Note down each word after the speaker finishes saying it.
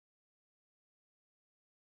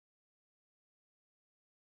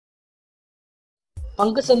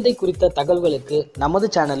பங்கு சந்தை குறித்த தகவல்களுக்கு நமது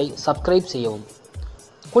சேனலை சப்ஸ்கிரைப் செய்யவும்.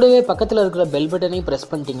 கூடவே பக்கத்தில் இருக்கிற பெல் பட்டனை பிரஸ்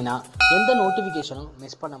பண்ணிட்டீங்கன்னா எந்த நோட்டிஃபிகேஷனும்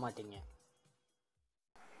மிஸ் பண்ண மாட்டீங்க.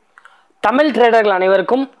 தமிழ் ட்ரேடர்கள்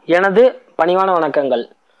அனைவருக்கும் எனது பணிவான வணக்கங்கள்.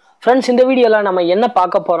 ஃப்ரெண்ட்ஸ், இந்த வீடியோவில் நம்ம என்ன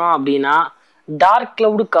பார்க்க போகிறோம் அப்படின்னா, dark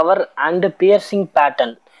cloud cover and piercing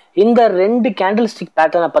pattern, இந்த ரெண்டு கேண்டில் ஸ்டிக்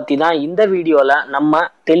பேட்டர்னை பற்றி தான் இந்த வீடியோவில் நம்ம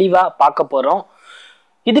தெளிவாக பார்க்க போகிறோம்.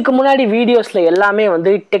 இதுக்கு முன்னாடி வீடியோஸில் எல்லாமே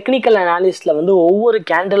டெக்னிக்கல் அனாலிசிஸில் ஒவ்வொரு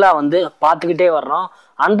கேண்டிலாக பார்த்துக்கிட்டே வர்றோம்.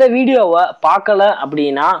 அந்த வீடியோவை பார்க்கல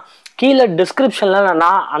அப்படின்னா கீழே டிஸ்கிரிப்ஷனில்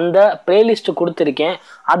நான் அந்த பிளேலிஸ்ட்டு கொடுத்துருக்கேன்.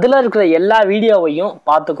 அதில் இருக்கிற எல்லா வீடியோவையும்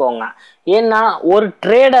பார்த்துக்கோங்க. ஏன்னா ஒரு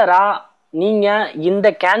ட்ரேடராக நீங்கள் இந்த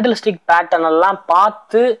கேண்டில் ஸ்டிக் பேட்டர்னெல்லாம்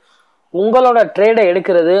பார்த்து உங்களோட ட்ரேடை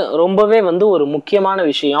எடுக்கிறது ரொம்பவே ஒரு முக்கியமான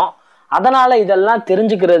விஷயம். அதனால் இதெல்லாம்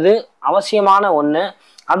தெரிஞ்சுக்கிறது அவசியமான ஒன்று.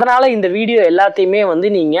 அதனால் இந்த வீடியோ எல்லாத்தையுமே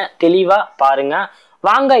நீங்கள் தெளிவாக பாருங்கள்.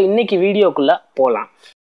 வாங்க இன்னைக்கு வீடியோக்குள்ளே போகலாம்.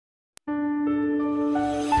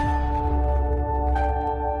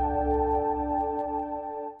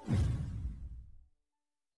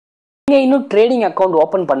 நீங்கள் இன்னும் ட்ரேடிங் அக்கௌண்ட்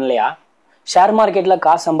ஓப்பன் பண்ணலையா? ஷேர் மார்க்கெட்டில்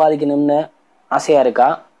காசு சம்பாதிக்கணும்னு ஆசையாக இருக்கா?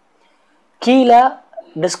 கீழே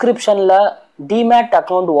டிஸ்கிரிப்ஷனில் டிமேட்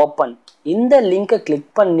அக்கௌண்ட் ஓப்பன், இந்த லிங்கை கிளிக்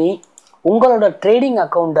பண்ணி உங்களோட ட்ரேடிங்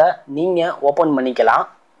அக்கௌண்ட்டை நீங்கள் ஓப்பன் பண்ணிக்கலாம்.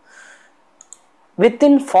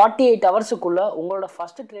 வித்தின் 48 ஹவர்ஸுக்குள்ளே உங்களோட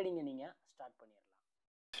ஃபர்ஸ்ட் ட்ரேடிங்கை நீங்கள் ஸ்டார்ட் பண்ணிடலாம்.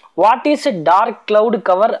 What is dark cloud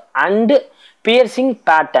cover and piercing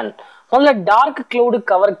pattern? முதல்ல dark cloud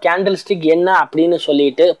cover candle stick என்ன அப்படின்னு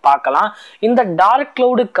சொல்லிட்டு பார்க்கலாம். இந்த dark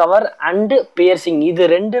cloud cover and piercing இது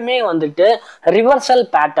ரெண்டுமே ரிவர்சல்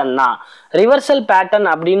பேட்டர்ன் தான். ரிவர்சல்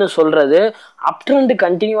பேட்டர்ன் அப்படின்னு சொல்றது அப் ட்ரெண்ட்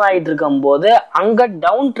கண்டினியூ ஆகிட்டு இருக்கும் போது அங்கே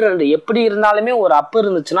டவுன் ட்ரெண்ட் எப்படி இருந்தாலுமே ஒரு அப்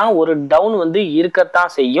இருந்துச்சுன்னா ஒரு டவுன்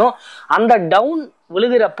இருக்கத்தான் செய்யும். அந்த டவுன்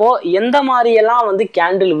விழுகிறப்போ எந்த மாதிரியெல்லாம்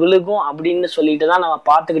கேண்டில் விழுகும் அப்படின்னு சொல்லிட்டு தான் நம்ம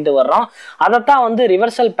பார்த்துக்கிட்டு வர்றோம். அதைத்தான்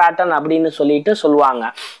ரிவர்சல் பேட்டர்ன் அப்படின்னு சொல்லிட்டு சொல்லுவாங்க.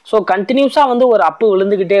 ஸோ கண்டினியூஸாக ஒரு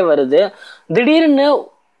விழுந்துக்கிட்டே வருது, திடீர்னு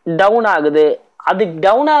டவுன் ஆகுது. அது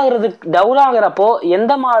டவுன் ஆகுறப்போ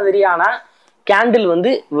எந்த மாதிரியான கேண்டில்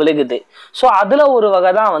விழுகுது. ஸோ அதில் ஒரு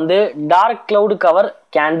வகை தான் dark cloud cover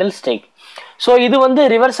candle stick. So இது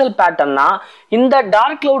ரிவர்சல் பேட்டர்ன் தான். இந்த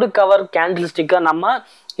டார்க் கிளவுட் கவர் கேண்டில் ஸ்டிக்கை நம்ம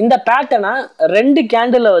இந்த பேட்டர்னை ரெண்டு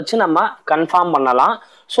கேண்டிலை வச்சு நம்ம கன்ஃபார்ம் பண்ணலாம்.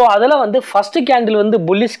 ஸோ அதில் first candle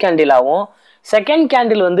bullish கேண்டிலாகவும் second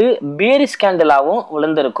candle bearish கேண்டிலாகவும்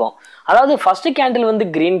விழுந்திருக்கும். அதாவது first candle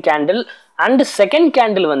green candle and second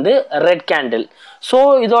candle red candle. So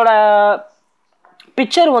இதோட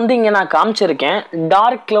பிக்சர் இங்கே நான் காமிச்சிருக்கேன்.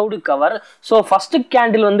 Dark cloud cover. So first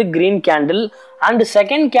candle green candle and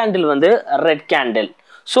second candle red candle.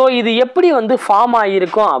 So இது எப்படி form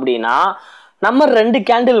ஆகியிருக்கும் அப்படின்னா, நம்ம ரெண்டு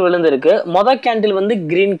கேண்டில் விழுந்திருக்கு. மொதல் கேண்டில்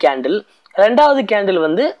கிரீன் கேண்டில், ரெண்டாவது கேண்டில்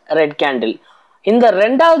ரெட் கேண்டில். இந்த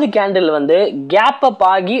ரெண்டாவது கேண்டில் கேப் அப்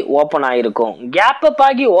ஆகி ஓப்பன் ஆகிருக்கும். கேப் அப்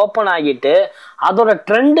ஆகி ஓப்பன் ஆகிட்டு அதோட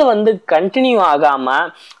ட்ரெண்டு கண்டினியூ ஆகாமல்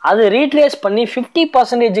அது ரீட்ரேஸ் பண்ணி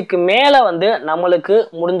 50% மேலே நம்மளுக்கு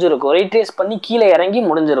முடிஞ்சிருக்கும். ரீட்ரேஸ் பண்ணி கீழே இறங்கி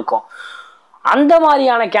முடிஞ்சிருக்கும். அந்த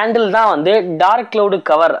மாதிரியான கேண்டில் தான் டார்க் கிளவுட்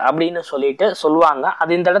கவர் அப்படின்னு சொல்லிட்டு சொல்லுவாங்க.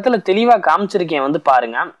 அது இந்த இடத்துல தெளிவாக காமிச்சிருக்கேன்,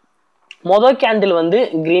 பாருங்க. மொதல் கேண்டில்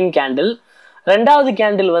கிரீன் கேண்டில், ரெண்டாவது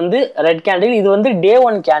கேண்டில் ரெட் கேண்டில். இது டே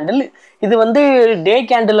 1 கேண்டில். இது டே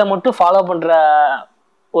கேண்டில் மட்டும் ஃபாலோ பண்ணுற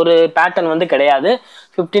ஒரு பேட்டர்ன் கிடையாது.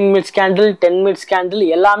 15 மினிட்ஸ் கேண்டில், 10 மினிட்ஸ் கேண்டில்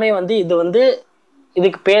எல்லாமே இது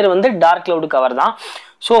இதுக்கு பேர் டார்க் கிளவுட் கவர் தான்.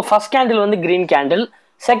 So first candle green candle,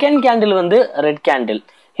 second candle red candle.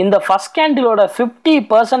 இந்த ஃபர்ஸ்ட் கேண்டிலோட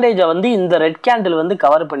 50% இந்த ரெட் கேண்டில்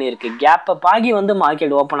கவர் பண்ணியிருக்கு. கேப் அப் ஆகி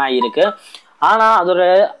மார்க்கெட் ஓப்பன் ஆகியிருக்கு. ஆனால்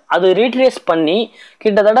அது ரீட்ரேஸ் பண்ணி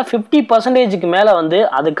கிட்டத்தட்ட 50% மேலே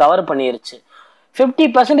அது கவர் பண்ணிருச்சு.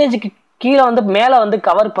 50% கீழே மேலே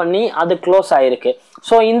கவர் பண்ணி அது க்ளோஸ் ஆகிருக்கு.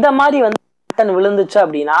 ஸோ இந்த மாதிரி பேட்டர்ன் விழுந்துச்சு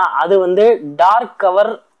அப்படின்னா அது டார்க்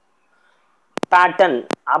கவர் பேட்டர்ன்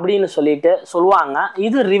அப்படின்னு சொல்லிட்டு சொல்லுவாங்க.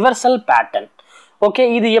 இது ரிவர்சல் பேட்டர்ன். ஓகே,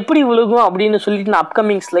 இது எப்படி விழுகும் அப்படின்னு சொல்லிட்டு நான்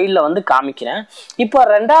அப்கமிங் ஸ்லைடில் காமிக்கிறேன். இப்போ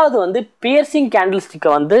ரெண்டாவது பியர்சிங் கேண்டில்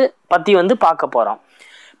ஸ்டிக்கை பற்றி பார்க்க போகிறோம்.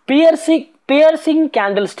 பியர்சிங்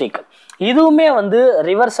கேண்டில் ஸ்டிக் இதுவுமே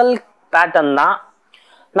ரிவர்சல் பேட்டர்ன் தான்.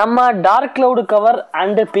 நம்ம dark cloud cover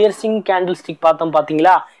and piercing candle stick பார்த்தோம்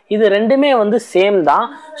பார்த்தீங்களா, இது ரெண்டுமே சேம் தான்.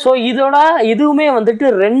 ஸோ இதுவுமே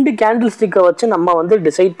ரெண்டு கேண்டில் ஸ்டிக்கை வச்சு நம்ம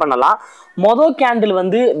டிசைட் பண்ணலாம். மொதல் candle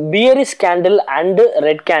bearish candle and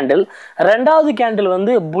red candle, ரெண்டாவது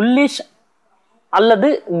கேண்டில் புல்லிஷ் அல்லது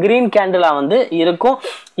கிரீன் கேண்டிலாக இருக்கும்.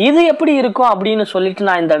 இது எப்படி இருக்கும் அப்படின்னு சொல்லிட்டு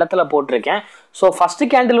நான் இந்த இடத்துல போட்டிருக்கேன். So first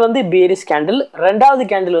candle bearish candle, ரெண்டாவது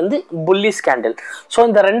கேண்டில் புல்லிஷ் கேண்டில். ஸோ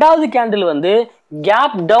இந்த ரெண்டாவது கேண்டில்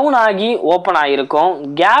கேப் டவுன் ஆகி ஓப்பன் ஆகிருக்கும்.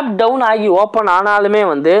 கேப் டவுன் ஆகி ஓப்பன் ஆனாலுமே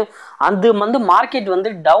வந்து அது வந்து மார்க்கெட் வந்து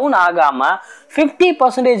டவுன் ஆகாமல்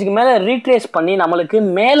 50% மேலே ரீட்ரேஸ் பண்ணி நம்மளுக்கு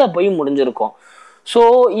மேலே போய் முடிஞ்சிருக்கும். ஸோ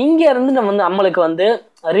இங்கேருந்து நம்மளுக்கு வந்து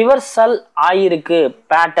ரிவர்சல் ஆகிருக்கு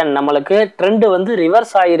பேட்டர்ன், நம்மளுக்கு ட்ரெண்டு வந்து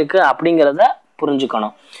ரிவர்ஸ் ஆகிருக்கு அப்படிங்கிறத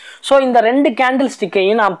புரிஞ்சுக்கணும். ஸோ இந்த 2 கேண்டில்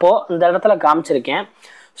ஸ்டிக்கையும் நான் இப்போது இந்த இடத்துல காமிச்சிருக்கேன்.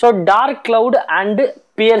 So dark cloud and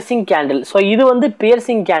piercing candle. So இது வந்து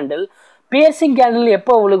பியர்சிங் கேண்டில். பியர்சிங் கேண்டில்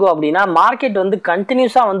எப்போ விழுகும் அப்படின்னா மார்க்கெட் வந்து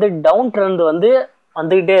கண்டினியூஸாக வந்து டவுன் ட்ரெண்ட் வந்து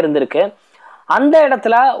வந்துக்கிட்டே இருந்திருக்கு. அந்த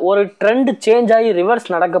இடத்துல ஒரு ட்ரெண்ட் சேஞ்ச் ஆகி ரிவர்ஸ்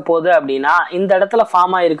நடக்க போகுது அப்படின்னா இந்த இடத்துல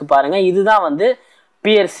ஃபார்ம் ஆகிருக்கு பாருங்க, இதுதான் வந்து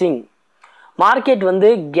பியர்சிங். மார்க்கெட் வந்து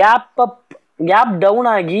கேப் டவுன்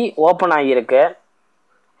ஆகி ஓப்பன் ஆகியிருக்கு.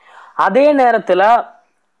 அதே நேரத்தில்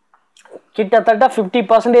கிட்டத்தட்ட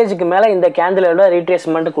 50%க்கு மேலே இந்த கேண்டிலோட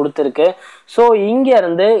ரீட்ரேஸ்மெண்ட் கொடுத்துருக்கு. ஸோ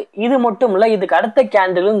இங்கேருந்து இது மட்டும் இல்லை, இதுக்கு அடுத்த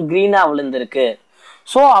கேண்டிலும் க்ரீனாக விழுந்திருக்கு.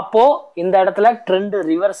 ஸோ அப்போது இந்த இடத்துல ட்ரெண்டு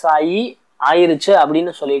ரிவர்ஸ் ஆயிருச்சு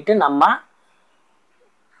அப்படின்னு சொல்லிட்டு நம்ம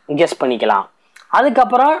கெஸ் பண்ணிக்கலாம்.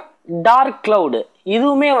 அதுக்கப்புறம் டார்க் கிளவுடு,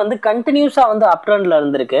 இதுவுமே வந்து கண்டினியூஸாக வந்து அப் ட்ரெண்டில்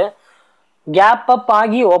இருந்திருக்கு. கேப் அப்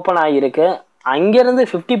ஆகி ஓப்பன் ஆகியிருக்கு. அங்கேருந்து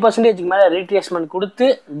 50%க்கு மேலே ரீட்ரேஸ்மெண்ட் கொடுத்து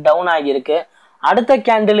டவுன் ஆகியிருக்கு. அடுத்த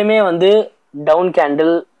கேண்டிலுமே வந்து டவுன்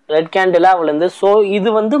கேண்டில், ரெட் கேண்டிலாக விழுந்து. ஸோ இது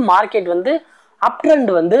வந்து மார்க்கெட் வந்து அப் ட்ரெண்ட்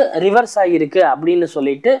வந்து ரிவர்ஸ் ஆகியிருக்கு அப்படின்னு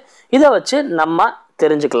சொல்லிட்டு இதை வச்சு நம்ம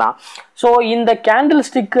தெரிஞ்சுக்கலாம். ஸோ இந்த கேண்டில்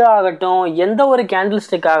ஸ்டிக்கு ஆகட்டும், எந்த ஒரு கேண்டில்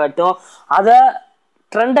ஸ்டிக் ஆகட்டும், அதை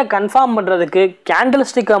ட்ரெண்டை கன்ஃபார்ம் பண்ணுறதுக்கு கேண்டில்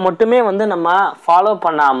ஸ்டிக்கை மட்டுமே வந்து நம்ம ஃபாலோ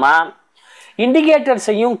பண்ணாமல்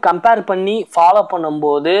இண்டிகேட்டர்ஸையும் கம்பேர் பண்ணி ஃபாலோ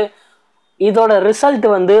பண்ணும்போது இதோட ரிசல்ட்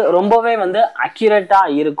வந்து ரொம்பவே வந்து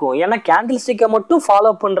அக்யூரேட்டாக இருக்கும். ஏன்னா கேண்டில் ஸ்டிக்கை மட்டும்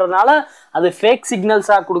ஃபாலோ பண்ணுறதுனால அது ஃபேக்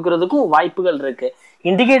சிக்னல்ஸாக கொடுக்கறதுக்கும் வாய்ப்புகள் இருக்குது.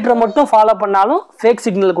 இண்டிகேட்டரை மட்டும் ஃபாலோ பண்ணாலும் ஃபேக்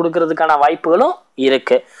சிக்னல் கொடுக்கறதுக்கான வாய்ப்புகளும்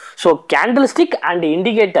இருக்குது. So candle stick and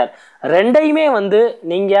indicator ரெண்டையுமே வந்து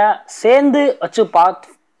நீங்கள் சேர்ந்து வச்சு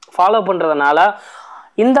ஃபாலோ பண்ணுறதுனால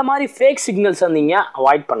இந்த மாதிரி ஃபேக் சிக்னல்ஸை நீங்கள்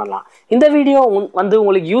அவாய்ட் பண்ணலாம். இந்த வீடியோ வந்து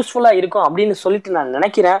உங்களுக்கு யூஸ்ஃபுல்லாக இருக்கும் அப்படின்னு சொல்லிட்டு நான்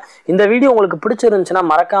நினைக்கிறேன். இந்த வீடியோ உங்களுக்கு பிடிச்சிருந்துச்சுன்னா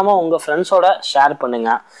மறக்காமல் உங்கள் ஃப்ரெண்ட்ஸோட ஷேர்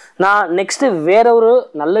பண்ணுங்கள். நான் நெக்ஸ்ட்டு வேற ஒரு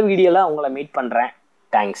நல்ல வீடியோவில் உங்களை மீட் பண்ணுறேன்.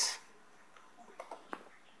 தேங்க்ஸ்.